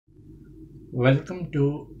Welcome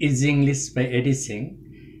to Is English by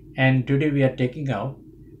Edising, and today we are taking out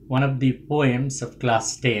one of the poems of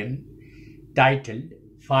class 10 titled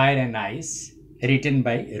Fire and Ice, written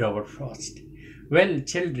by Robert Frost. Well,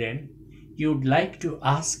 children, you'd like to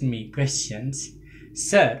ask me questions.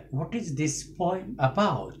 Sir, what is this poem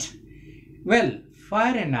about? Well,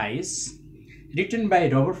 Fire and Ice, written by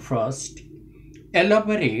Robert Frost,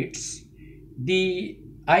 elaborates the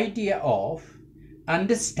idea of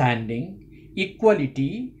understanding,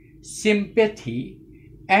 equality, sympathy,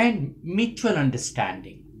 and mutual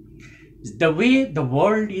understanding. The way the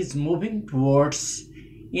world is moving towards,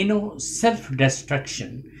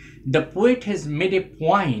 self-destruction, the poet has made a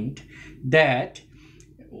point that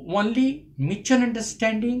only mutual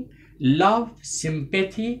understanding, love,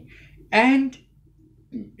 sympathy, and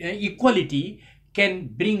equality can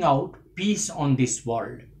bring out peace on this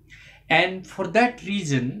world. And for that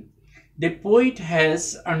reason, the poet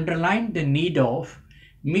has underlined the need of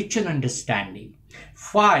mutual understanding.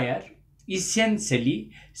 Fire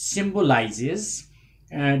essentially symbolizes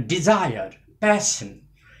desire, passion.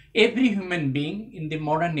 Every human being in the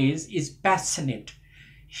modern age is passionate.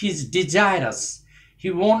 He's desirous.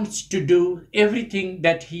 He wants to do everything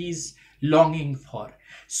that he is longing for.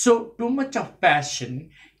 So, too much of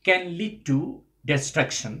passion can lead to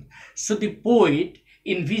destruction. So, the poet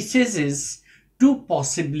envisages two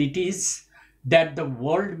possibilities that the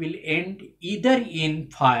world will end either in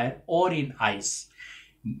fire or in ice.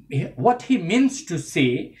 What he means to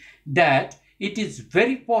say that it is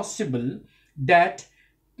very possible that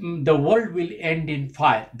the world will end in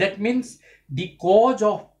fire. That means the cause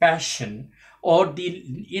of passion or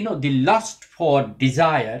the lust for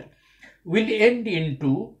desire will end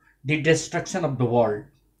into the destruction of the world.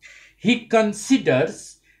 He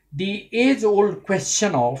considers the age-old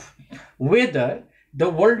question of whether the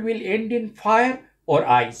world will end in fire or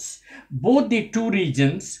ice. Both the two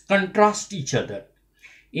regions contrast each other.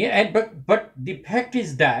 But the fact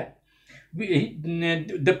is that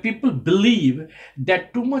the people believe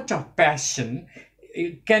that too much of passion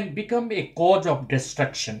can become a cause of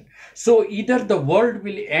destruction. So either the world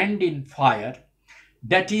will end in fire,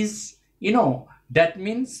 that is, that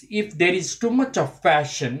means if there is too much of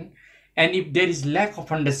passion and if there is lack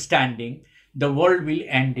of understanding, the world will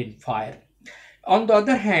end in fire. On the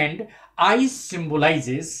other hand, ice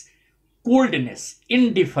symbolizes coldness,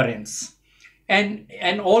 indifference,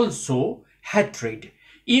 and also hatred.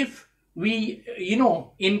 If we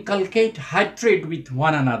inculcate hatred with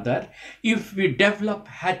one another, if we develop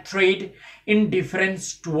hatred,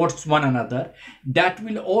 indifference towards one another, that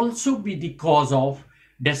will also be the cause of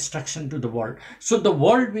destruction to the world. So the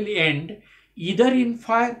world will end either in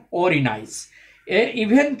fire or in ice.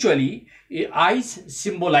 Eventually, ice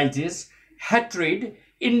symbolizes hatred,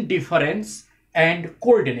 indifference, and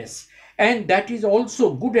coldness, and that is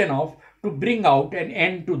also good enough to bring out an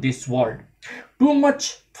end to this world. Too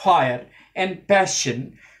much fire and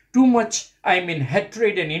passion, too much,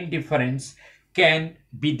 hatred and indifference can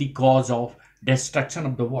be the cause of destruction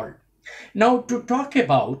of the world. Now, to talk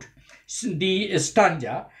about the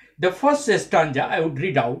stanza, the first stanza I would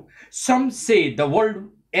read out. Some say the world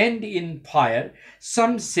end in fire,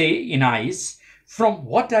 some say in ice. From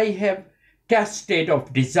what I have tasted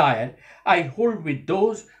of desire, I hold with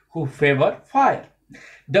those who favor fire.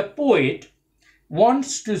 The poet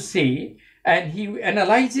wants to say, and he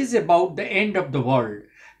analyzes about the end of the world.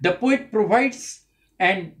 The poet provides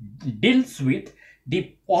and deals with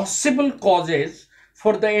the possible causes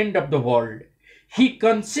for the end of the world. He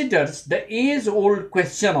considers the age-old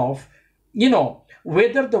question of,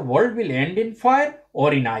 whether the world will end in fire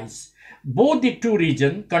or in ice. Both the two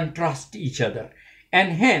regions contrast each other,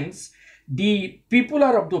 and hence the people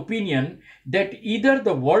are of the opinion that either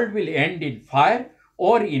the world will end in fire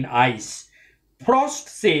or in ice. Frost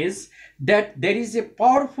says that there is a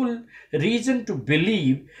powerful reason to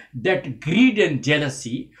believe that greed and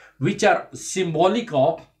jealousy, which are symbolic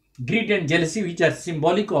of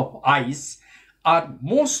ice, are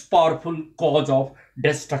most powerful cause of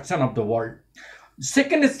destruction of the world.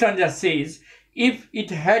 Second stanza says, if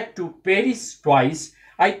it had to perish twice,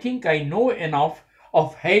 I think I know enough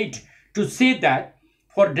of hate to say that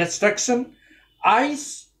for destruction,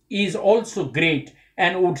 ice is also great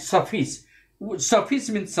and would suffice. Suffice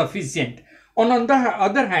means sufficient. On the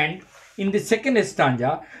other hand, in the second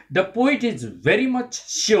stanza, the poet is very much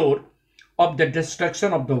sure of the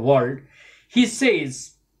destruction of the world. He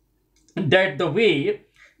says that the way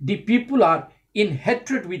the people are in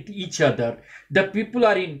hatred with each other, the people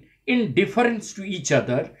are in indifference to each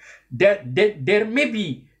other, that there may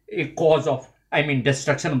be a cause of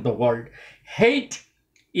destruction of the world. Hate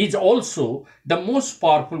is also the most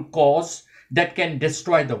powerful cause that can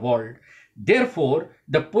destroy the world. Therefore,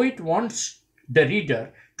 the poet wants the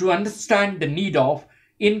reader to understand the need of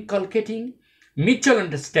inculcating mutual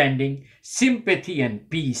understanding, sympathy, and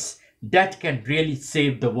peace that can really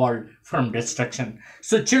save the world from destruction.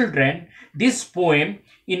 So, children, this poem,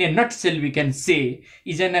 in a nutshell, we can say,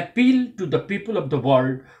 is an appeal to the people of the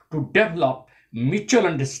world to develop mutual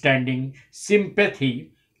understanding,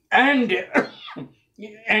 sympathy, and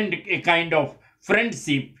and a kind of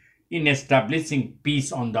friendship in establishing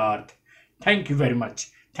peace on the earth. Thank you very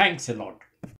much. Thanks a lot.